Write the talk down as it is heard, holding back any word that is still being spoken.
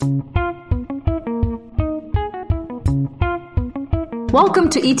Welcome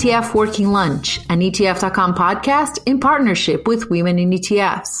to ETF Working Lunch, an ETF.com podcast in partnership with Women in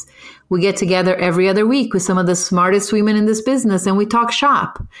ETFs. We get together every other week with some of the smartest women in this business and we talk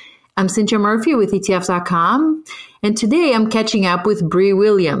shop. I'm Cynthia Murphy with ETF.com, and today I'm catching up with Brie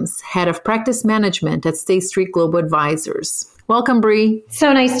Williams, Head of Practice Management at State Street Global Advisors. Welcome, Brie.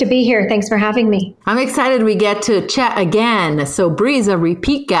 So nice to be here. Thanks for having me. I'm excited we get to chat again. So Brie is a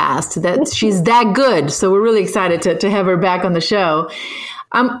repeat guest. She's that good. So we're really excited to have her back on the show.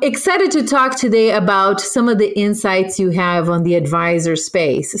 I'm excited to talk today about some of the insights you have on the advisor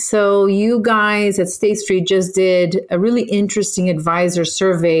space. So you guys at State Street just did a really interesting advisor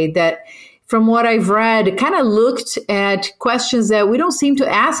survey that, from what I've read, kind of looked at questions that we don't seem to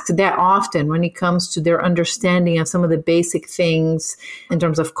ask that often when it comes to their understanding of some of the basic things in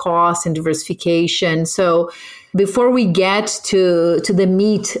terms of cost and diversification. So before we get to the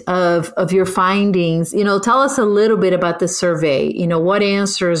meat of your findings, tell us a little bit about the survey. What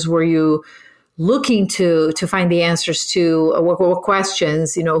answers were you looking to find the answers to? What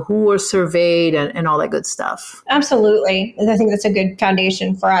questions, who were surveyed and all that good stuff? Absolutely. I think that's a good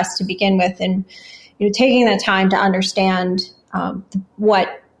foundation for us to begin with. And taking the time to understand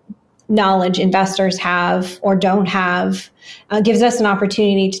what knowledge investors have or don't have gives us an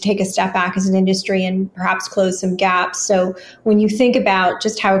opportunity to take a step back as an industry and perhaps close some gaps. So when you think about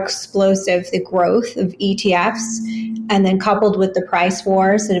just how explosive the growth of ETFs and then coupled with the price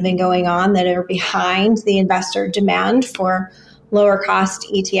wars that have been going on that are behind the investor demand for lower cost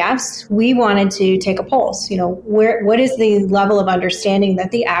ETFs, we wanted to take a pulse. What is the level of understanding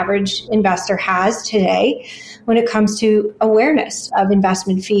that the average investor has today when it comes to awareness of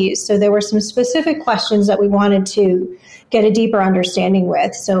investment fees? So there were some specific questions that we wanted to get a deeper understanding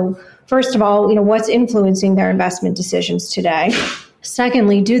with. So first of all, what's influencing their investment decisions today?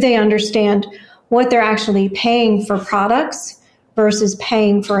 Secondly, do they understand what they're actually paying for products versus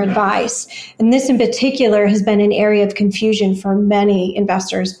paying for advice? And this in particular has been an area of confusion for many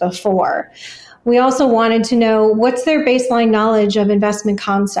investors before. We also wanted to know what's their baseline knowledge of investment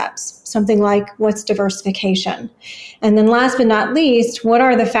concepts, something like what's diversification. And then last but not least, what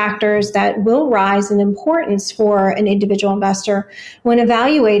are the factors that will rise in importance for an individual investor when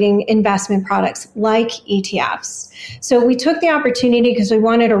evaluating investment products like ETFs? So we took the opportunity because we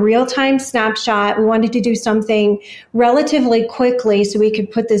wanted a real-time snapshot. We wanted to do something relatively quickly so we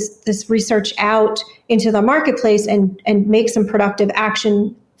could put this research out into the marketplace and make some productive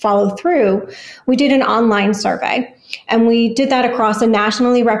action follow through. We did an online survey, and we did that across a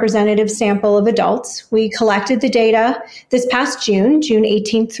nationally representative sample of adults. We collected the data this past June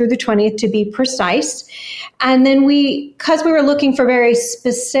 18th through the 20th to be precise. And then because we were looking for very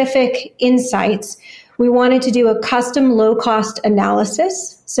specific insights, we wanted to do a custom low-cost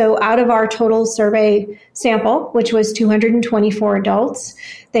analysis. So out of our total survey sample, which was 224 adults,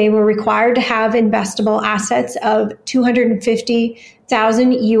 they were required to have investable assets of $250,000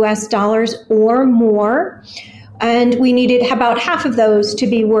 US or more. And we needed about half of those to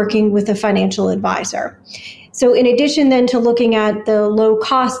be working with a financial advisor. So in addition then to looking at the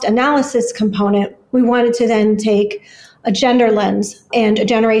low-cost analysis component, we wanted to then take a gender lens and a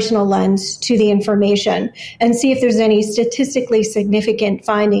generational lens to the information and see if there's any statistically significant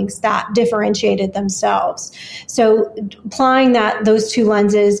findings that differentiated themselves. So applying those two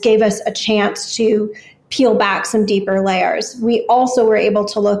lenses gave us a chance to peel back some deeper layers. We also were able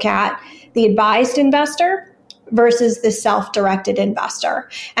to look at the advised investor versus the self-directed investor.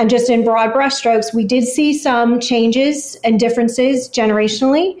 And just in broad brushstrokes, we did see some changes and differences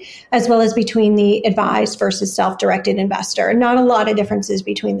generationally, as well as between the advised versus self-directed investor. Not a lot of differences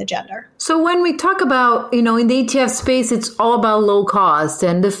between the gender. So when we talk about, in the ETF space, it's all about low cost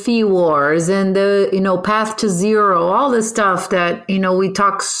and the fee wars and the, path to zero, all the stuff that, we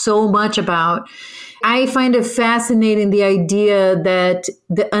talk so much about. I find it fascinating, the idea that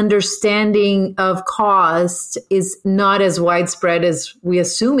the understanding of cost is not as widespread as we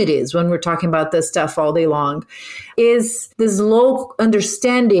assume it is when we're talking about this stuff all day long. Is this low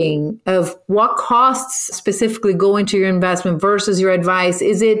understanding of what costs specifically go into your investment versus your advice,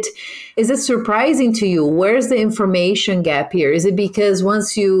 is it surprising to you? Where's the information gap here? Is it because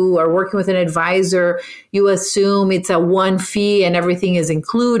once you are working with an advisor, you assume it's a one fee and everything is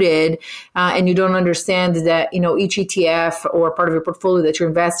included, and you don't understand that, each ETF or part of your portfolio that you're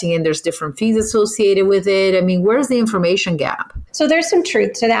investing in, there's different fees associated with it? I mean, where's the information gap? So there's some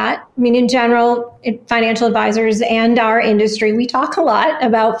truth to that. I mean, in general, financial advisors and our industry, we talk a lot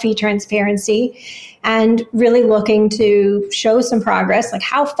about fee transparency and really looking to show some progress, like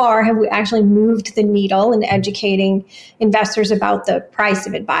how far have we actually moved the needle in educating investors about the price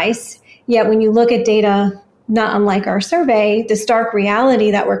of advice. Yet when you look at data not unlike our survey, the stark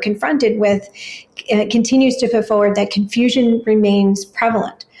reality that we're confronted with continues to put forward that confusion remains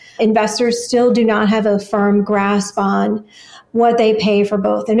prevalent. Investors still do not have a firm grasp on what they pay for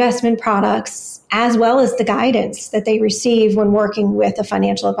both investment products as well as the guidance that they receive when working with a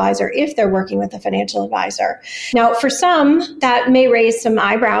financial advisor, if they're working with a financial advisor. Now, for some, that may raise some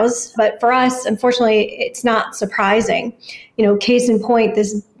eyebrows, but for us, unfortunately, it's not surprising. Case in point,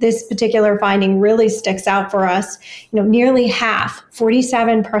 this particular finding really sticks out for us. Nearly half,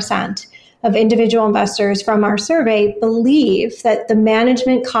 47%, of individual investors from our survey believe that the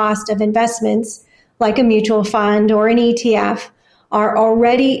management cost of investments like a mutual fund or an ETF are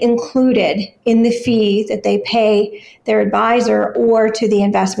already included in the fee that they pay their advisor or to the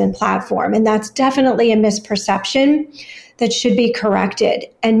investment platform. And that's definitely a misperception that should be corrected.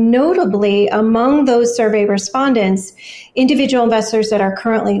 And notably, among those survey respondents, individual investors that are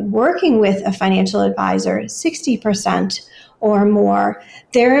currently working with a financial advisor, 60% or more,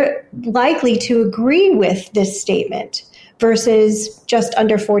 they're likely to agree with this statement versus just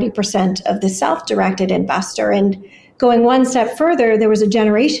under 40% of the self-directed investor. And going one step further, there was a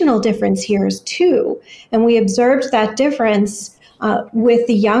generational difference here too. And we observed that difference with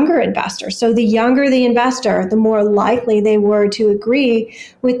the younger investor. So the younger the investor, the more likely they were to agree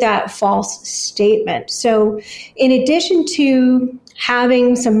with that false statement. So in addition to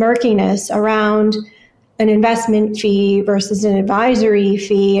having some murkiness around an investment fee versus an advisory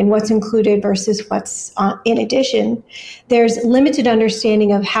fee and what's included versus what's in addition, there's limited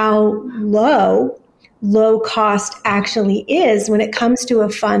understanding of how low cost actually is when it comes to a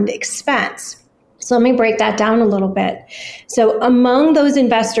fund expense. So let me break that down a little bit. So among those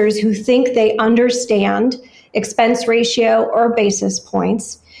investors who think they understand expense ratio or basis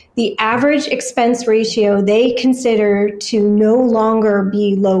points, the average expense ratio they consider to no longer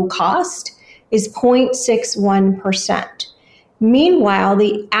be low cost is 0.61%. Meanwhile,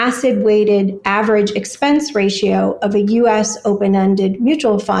 the asset-weighted average expense ratio of a U.S. open-ended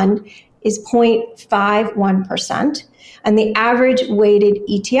mutual fund is 0.51%, and the average weighted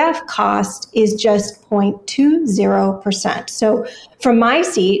ETF cost is just 0.20%. So from my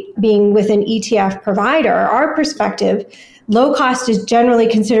seat, being with an ETF provider, our perspective, low cost is generally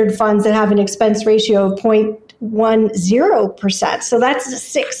considered funds that have an expense ratio of 0.10%. So that's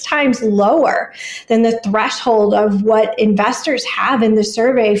 6 times lower than the threshold of what investors have in the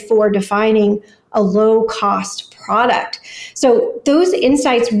survey for defining a low cost product. So those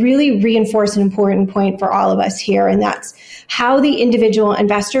insights really reinforce an important point for all of us here, and that's how the individual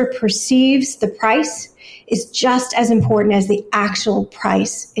investor perceives the price is just as important as the actual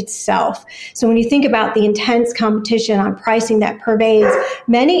price itself. So when you think about the intense competition on pricing that pervades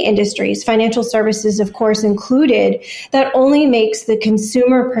many industries, financial services, of course, included, that only makes the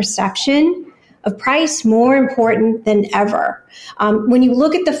consumer perception of price more important than ever. When you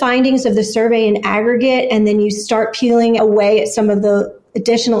look at the findings of the survey in aggregate, and then you start peeling away at some of the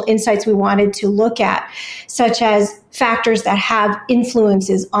additional insights we wanted to look at, such as factors that have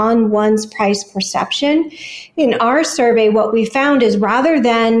influences on one's price perception. In our survey, what we found is rather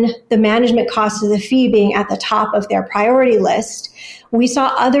than the management cost of the fee being at the top of their priority list, we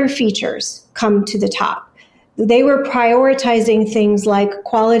saw other features come to the top. They were prioritizing things like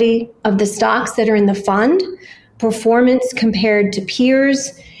quality of the stocks that are in the fund, performance compared to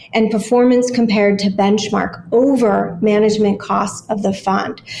peers, and performance compared to benchmark over management costs of the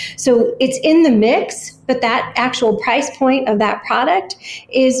fund. So it's in the mix, but that actual price point of that product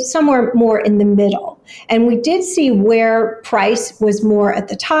is somewhere more in the middle. And we did see where price was more at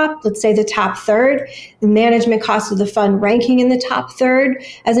the top, let's say the top third, the management cost of the fund ranking in the top third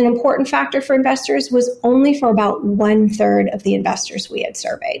as an important factor for investors was only for about 1/3 of the investors we had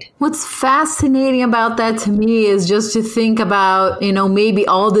surveyed. What's fascinating about that to me is just to think about, maybe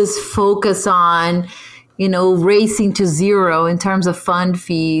all this focus on, racing to zero in terms of fund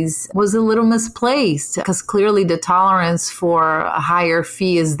fees was a little misplaced, because clearly the tolerance for a higher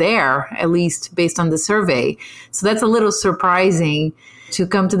fee is there, at least based on the survey. So that's a little surprising to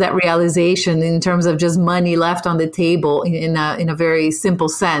come to that realization in terms of just money left on the table in a very simple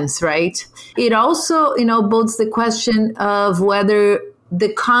sense, right? It also, bodes the question of whether the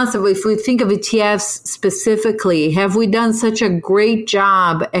concept, if we think of ETFs specifically, have we done such a great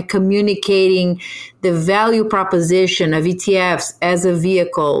job at communicating the value proposition of ETFs as a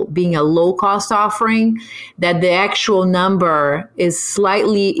vehicle being a low cost offering, that the actual number is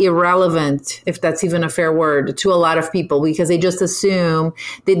slightly irrelevant, if that's even a fair word, to a lot of people, because they just assume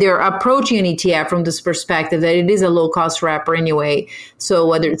that they're approaching an ETF from this perspective that it is a low cost wrapper anyway. So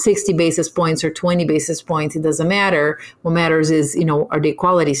whether it's 60 basis points or 20 basis points, it doesn't matter. What matters is, are they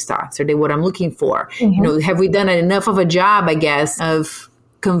quality stocks? Are they what I'm looking for? Have we done enough of a job, I guess, of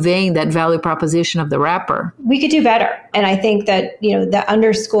conveying that value proposition of the wrapper? We could do better. And I think that, that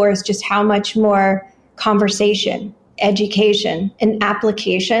underscores just how much more conversation, education, and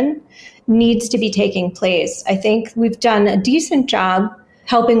application needs to be taking place. I think we've done a decent job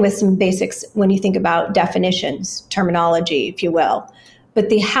helping with some basics when you think about definitions, terminology, if you will. But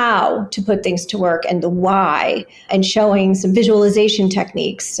the how to put things to work and the why, and showing some visualization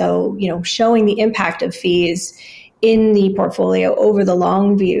techniques. So, showing the impact of fees in the portfolio over the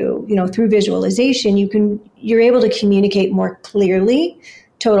long view, through visualization, you're able to communicate more clearly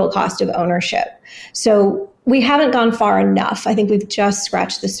total cost of ownership. So we haven't gone far enough. I think we've just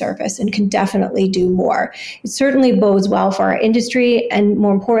scratched the surface and can definitely do more. It certainly bodes well for our industry, and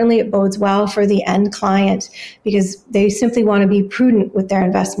more importantly, it bodes well for the end client because they simply want to be prudent with their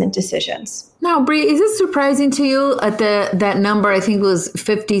investment decisions. Now, Brie, is it surprising to you at that number? I think it was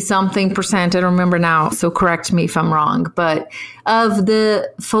 50-something%. I don't remember now, so correct me if I'm wrong. But of the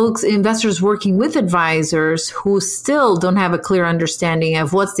investors working with advisors who still don't have a clear understanding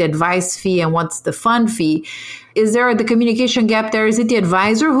of what's the advice fee and what's the fund fee, is there the communication gap there? Is it the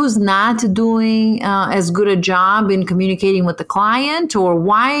advisor who's not doing as good a job in communicating with the client, or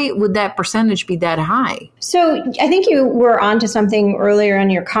why would that percentage be that high? So I think you were onto something earlier in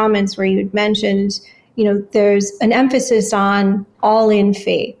your comments where you mentioned, there's an emphasis on all-in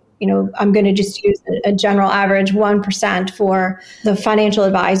fee. I'm going to just use a general average 1% for the financial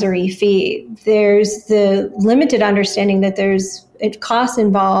advisory fee. There's the limited understanding that there's costs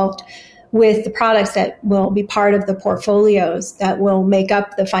involved with the products that will be part of the portfolios that will make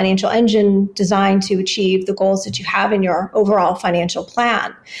up the financial engine designed to achieve the goals that you have in your overall financial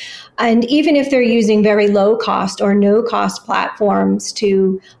plan. And even if they're using very low cost or no cost platforms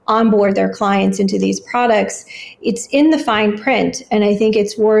to onboard their clients into these products, it's in the fine print. And I think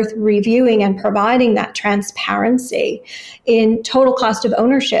it's worth reviewing and providing that transparency in total cost of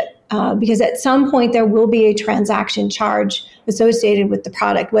ownership. Because at some point there will be a transaction charge associated with the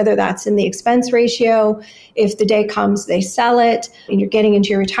product, whether that's in the expense ratio, if the day comes they sell it, and you're getting into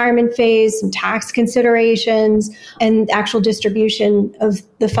your retirement phase, some tax considerations, and actual distribution of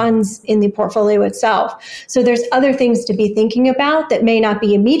the funds in the portfolio itself. So there's other things to be thinking about that may not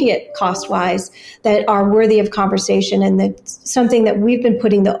be immediate cost-wise that are worthy of conversation, and that's something that we've been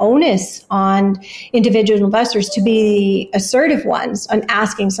putting the onus on individual investors to be the assertive ones on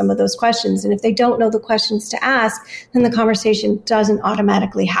asking some of those questions. And if they don't know the questions to ask, then the conversation doesn't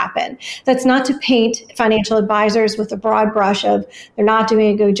automatically happen. That's not to paint financial advisors with a broad brush of they're not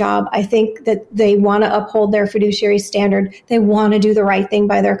doing a good job. I think that they want to uphold their fiduciary standard. They want to do the right thing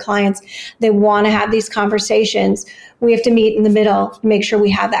by their clients. They want to have these conversations. We have to meet in the middle to make sure we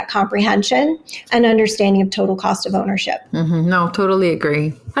have that comprehension and understanding of total cost of ownership. No, totally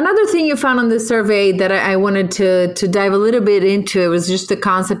agree. Another thing you found on this survey that I wanted to dive a little bit into was just the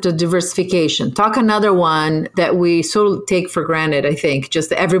concept of diversification. Talk another one that we sort of take for granted, I think, just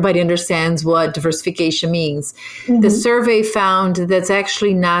that everybody understands what diversification means. The survey found that's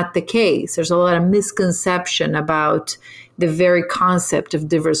actually not the case. There's a lot of misconception about the very concept of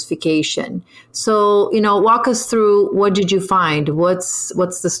diversification. So, walk us through, what did you find? What's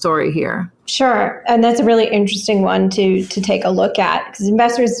the story here? Sure. And that's a really interesting one to take a look at, because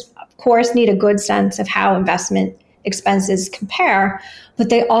investors, of course, need a good sense of how investment expenses compare, but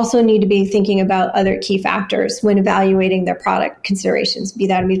they also need to be thinking about other key factors when evaluating their product considerations, be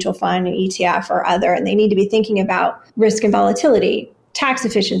that a mutual fund, an ETF, or other. And they need to be thinking about risk and volatility, tax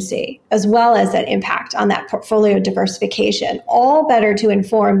efficiency, as well as that impact on that portfolio diversification, all better to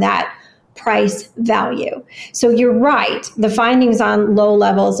inform that price value. So you're right. The findings on low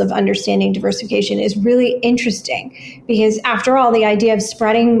levels of understanding diversification is really interesting because, after all, the idea of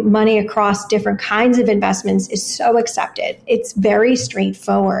spreading money across different kinds of investments is so accepted. It's very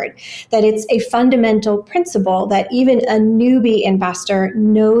straightforward that it's a fundamental principle that even a newbie investor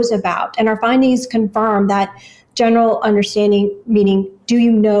knows about. And our findings confirm that general understanding, meaning, do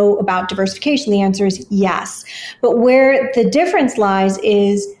you know about diversification? The answer is yes. But where the difference lies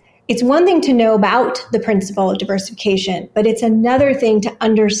is it's one thing to know about the principle of diversification, but it's another thing to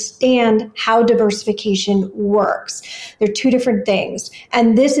understand how diversification works. They're two different things.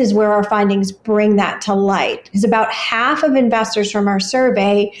 And this is where our findings bring that to light. Because about half of investors from our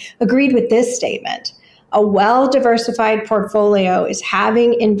survey agreed with this statement. A well-diversified portfolio is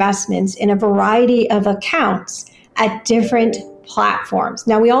having investments in a variety of accounts at different platforms.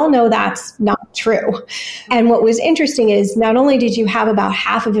 Now, we all know that's not true. And what was interesting is not only did you have about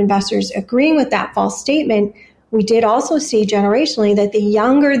half of investors agreeing with that false statement, we did also see generationally that the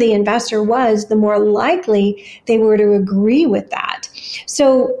younger the investor was, the more likely they were to agree with that.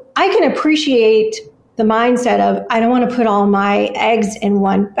 So I can appreciate the mindset of, I don't want to put all my eggs in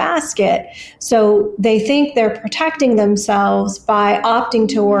one basket. So they think they're protecting themselves by opting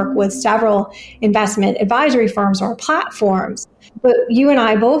to work with several investment advisory firms or platforms. But you and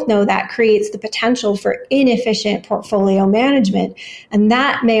I both know that creates the potential for inefficient portfolio management. And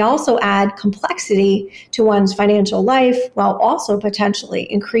that may also add complexity to one's financial life while also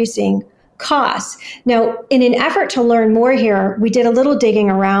potentially increasing costs. Now, in an effort to learn more here, we did a little digging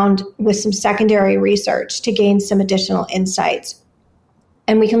around with some secondary research to gain some additional insights.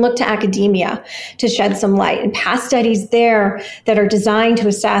 And we can look to academia to shed some light. And past studies there that are designed to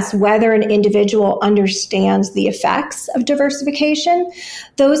assess whether an individual understands the effects of diversification,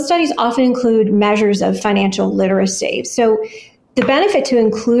 those studies often include measures of financial literacy. So the benefit to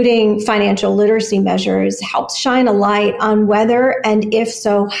including financial literacy measures helps shine a light on whether, and if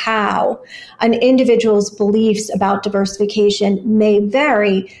so, how, an individual's beliefs about diversification may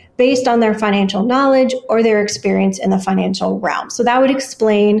vary based on their financial knowledge or their experience in the financial realm. So that would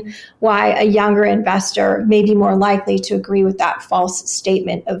explain why a younger investor may be more likely to agree with that false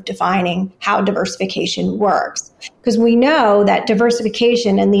statement of defining how diversification works. Because we know that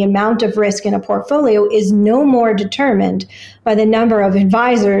diversification and the amount of risk in a portfolio is no more determined by the number of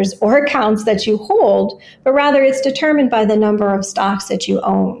advisors or accounts that you hold, but rather it's determined by the number of stocks that you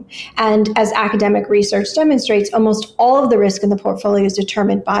own. And as academic research demonstrates, almost all of the risk in the portfolio is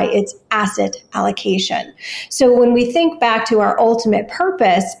determined by its asset allocation. So when we think back to our ultimate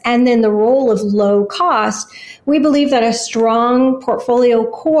purpose and then the role of low cost, we believe that a strong portfolio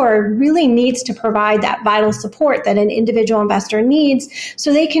core really needs to provide that vital support that an individual investor needs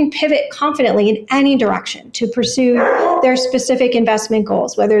so they can pivot confidently in any direction to pursue their specific investment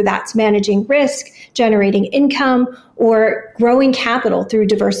goals, whether that's managing risk, generating income, or growing capital through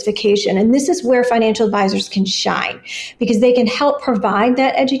diversification. And this is where financial advisors can shine because they can help provide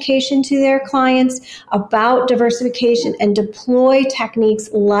that education to their clients about diversification and deploy techniques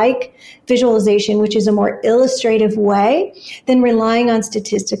like visualization, which is a more illustrative way than relying on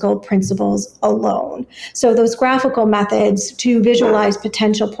statistical principles alone. So those graphical methods to visualize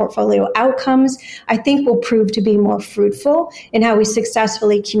potential portfolio outcomes, I think will prove to be more fruitful in how we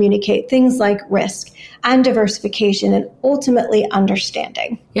successfully communicate things like risk and diversification and ultimately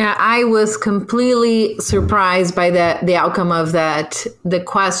understanding. Yeah, I was completely surprised by the outcome of the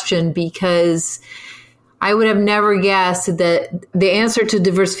question, because I would have never guessed that the answer to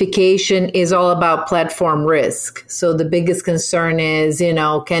diversification is all about platform risk. So the biggest concern is,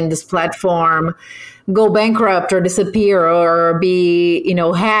 can this platform go bankrupt or disappear or be,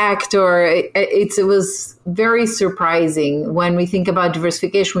 hacked? Or it was very surprising. When we think about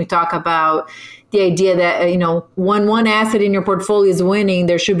diversification, we talk about the idea that, when one asset in your portfolio is winning,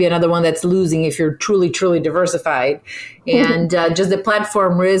 there should be another one that's losing if you're truly, truly diversified. And just the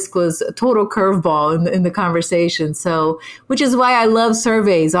platform risk was a total curveball in the conversation. So, which is why I love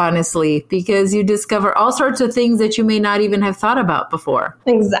surveys, honestly, because you discover all sorts of things that you may not even have thought about before.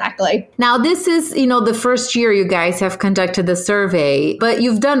 Exactly. Now, this is, the first year you guys have conducted the survey, but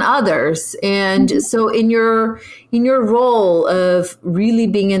you've done others. And so in your role of really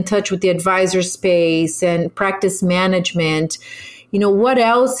being in touch with the advisor space and practice management, what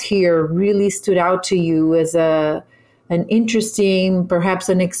else here really stood out to you as an interesting, perhaps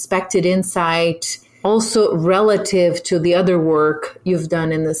unexpected insight, also relative to the other work you've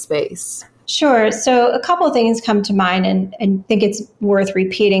done in the space? Sure. So a couple of things come to mind, and I think it's worth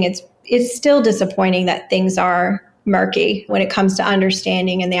repeating. It's still disappointing that things are murky when it comes to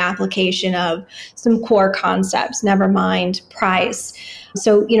understanding and the application of some core concepts, never mind price.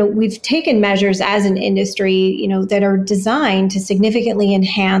 So, we've taken measures as an industry, that are designed to significantly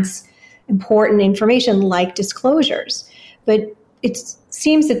enhance important information like disclosures. But it's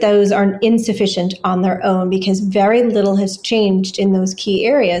seems that those are insufficient on their own because very little has changed in those key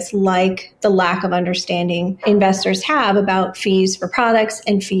areas, like the lack of understanding investors have about fees for products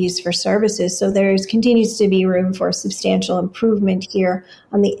and fees for services. So there continues to be room for substantial improvement here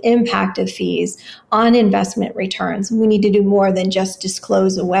on the impact of fees on investment returns. We need to do more than just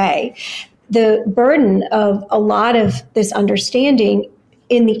disclose away. The burden of a lot of this understanding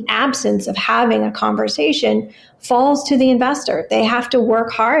in the absence of having a conversation falls to the investor. They have to work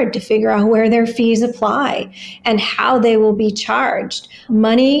hard to figure out where their fees apply and how they will be charged.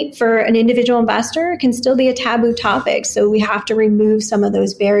 Money for an individual investor can still be a taboo topic. So we have to remove some of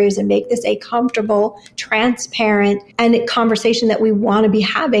those barriers and make this a comfortable, transparent, and a conversation that we want to be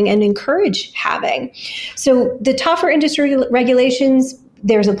having and encourage having. So the tougher industry regulations,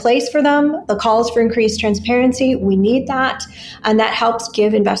 there's a place for them. The calls for increased transparency, we need that. And that helps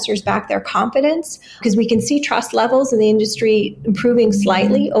give investors back their confidence because we can see trust levels in the industry improving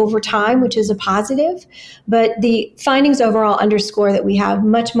slightly over time, which is a positive. But the findings overall underscore that we have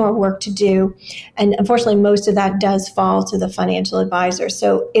much more work to do. And unfortunately, most of that does fall to the financial advisor.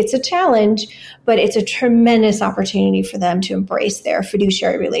 So it's a challenge, but it's a tremendous opportunity for them to embrace their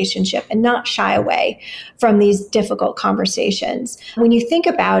fiduciary relationship and not shy away from these difficult conversations. When you think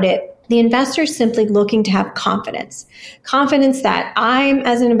about it, the investor is simply looking to have confidence that I'm,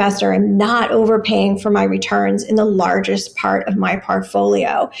 as an investor, am not overpaying for my returns in the largest part of my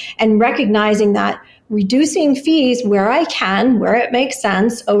portfolio, and recognizing that reducing fees where I can, where it makes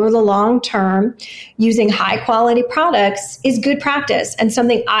sense over the long term, using high quality products is good practice and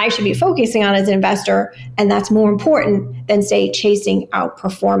something I should be focusing on as an investor. And that's more important than, say, chasing out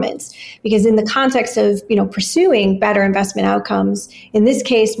performance. Because in the context of, pursuing better investment outcomes, in this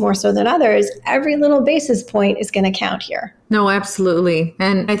case, more so than others, every little basis point is going to count here. No, absolutely.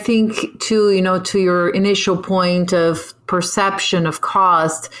 And I think to your initial point of perception of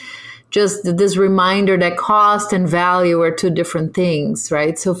cost, just this reminder that cost and value are two different things,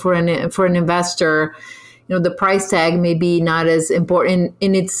 right? So for an investor, the price tag may be not as important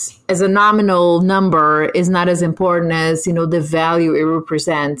in its as a nominal number is not as important as, the value it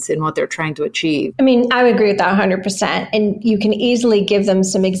represents in what they're trying to achieve. I mean, I would agree with that 100%. And you can easily give them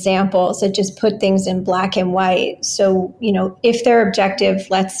some examples that just put things in black and white. So, if their objective,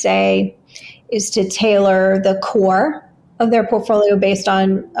 let's say, is to tailor the core of their portfolio based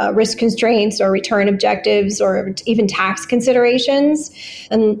on risk constraints or return objectives or even tax considerations.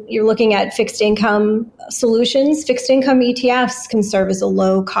 And you're looking at fixed income solutions. Fixed income ETFs can serve as a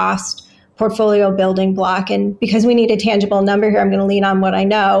low cost portfolio building block. And because we need a tangible number here, I'm going to lean on what I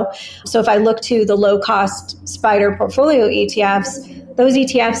know. So if I look to the low cost SPDR portfolio ETFs, those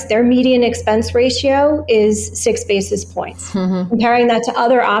ETFs, their median expense ratio is 6 basis points. Mm-hmm. Comparing that to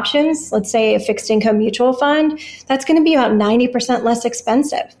other options, let's say a fixed income mutual fund, that's going to be about 90% less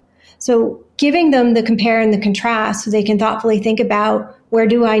expensive. So giving them the compare and the contrast so they can thoughtfully think about where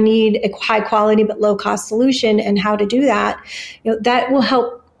do I need a high quality but low cost solution and how to do that, that will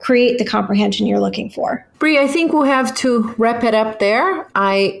help create the comprehension you're looking for. Brie, I think we'll have to wrap it up there.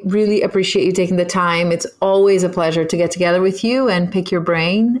 I really appreciate you taking the time. It's always a pleasure to get together with you and pick your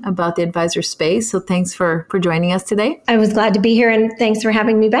brain about the advisor space. So thanks for joining us today. I was glad to be here, and thanks for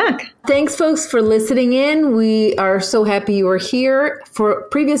having me back. Thanks, folks, for listening in. We are so happy you are here. For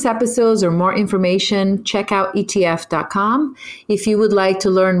previous episodes or more information, check out ETF.com. If you would like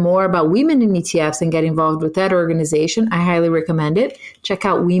to learn more about women in ETFs and get involved with that organization, I highly recommend it. Check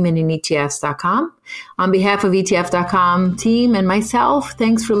out womeninetfs.com. On behalf of ETF.com team and myself,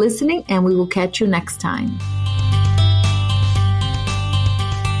 thanks for listening, and we will catch you next time.